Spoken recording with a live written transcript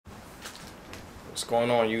What's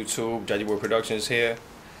going on, YouTube? Judgy Boy Productions here.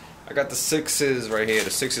 I got the sixes right here.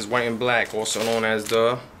 The sixes white and black, also known as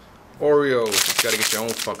the Oreos. You gotta get your own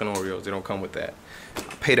fucking Oreos. They don't come with that. I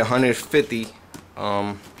paid $150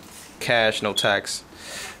 cash, no tax.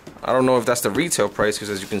 I don't know if that's the retail price, because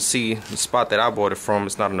as you can see, the spot that I bought it from,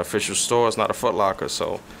 it's not an official store. It's not a Foot Locker,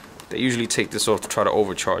 so they usually take this off to try to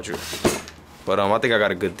overcharge you. But I think I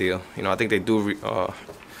got a good deal. You know, I think they do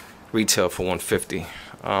retail for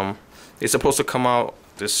 $150. It's supposed to come out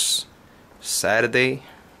this Saturday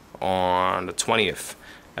on the 20th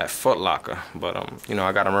at Foot Locker, but you know,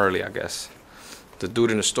 I got them early, I guess. The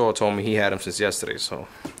dude in the store told me he had them since yesterday, so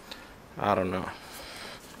I don't know.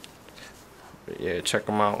 But yeah, check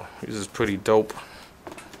them out. This is pretty dope.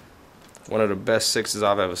 One of the best sixes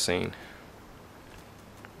I've ever seen.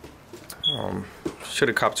 Should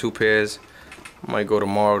have copped 2 pairs. Might go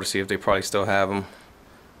tomorrow to see if they probably still have them.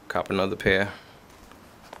 Cop another pair.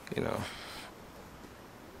 You know,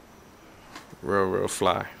 real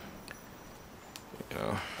fly. You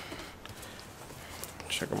know,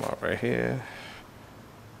 check them out right here.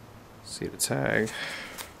 See the tag.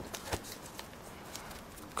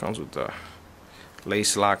 Comes with the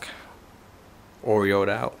lace lock, Oreo'd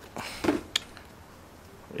out.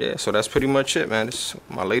 Yeah, so that's pretty much it, man. This is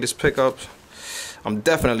my latest pickup. I'm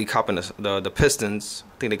definitely copping the Pistons.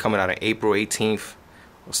 I think they're coming out on April 18th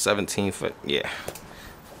or 17th. But yeah,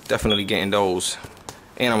 definitely getting those.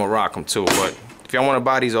 And I'm gonna rock them too. But if y'all want to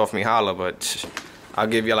buy these off me, holla. But I'll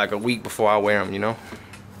give you like a week before I wear them, you know.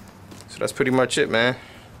 So that's pretty much it, man.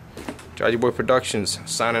 Judgy Boy Productions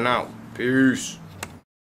signing out. Peace.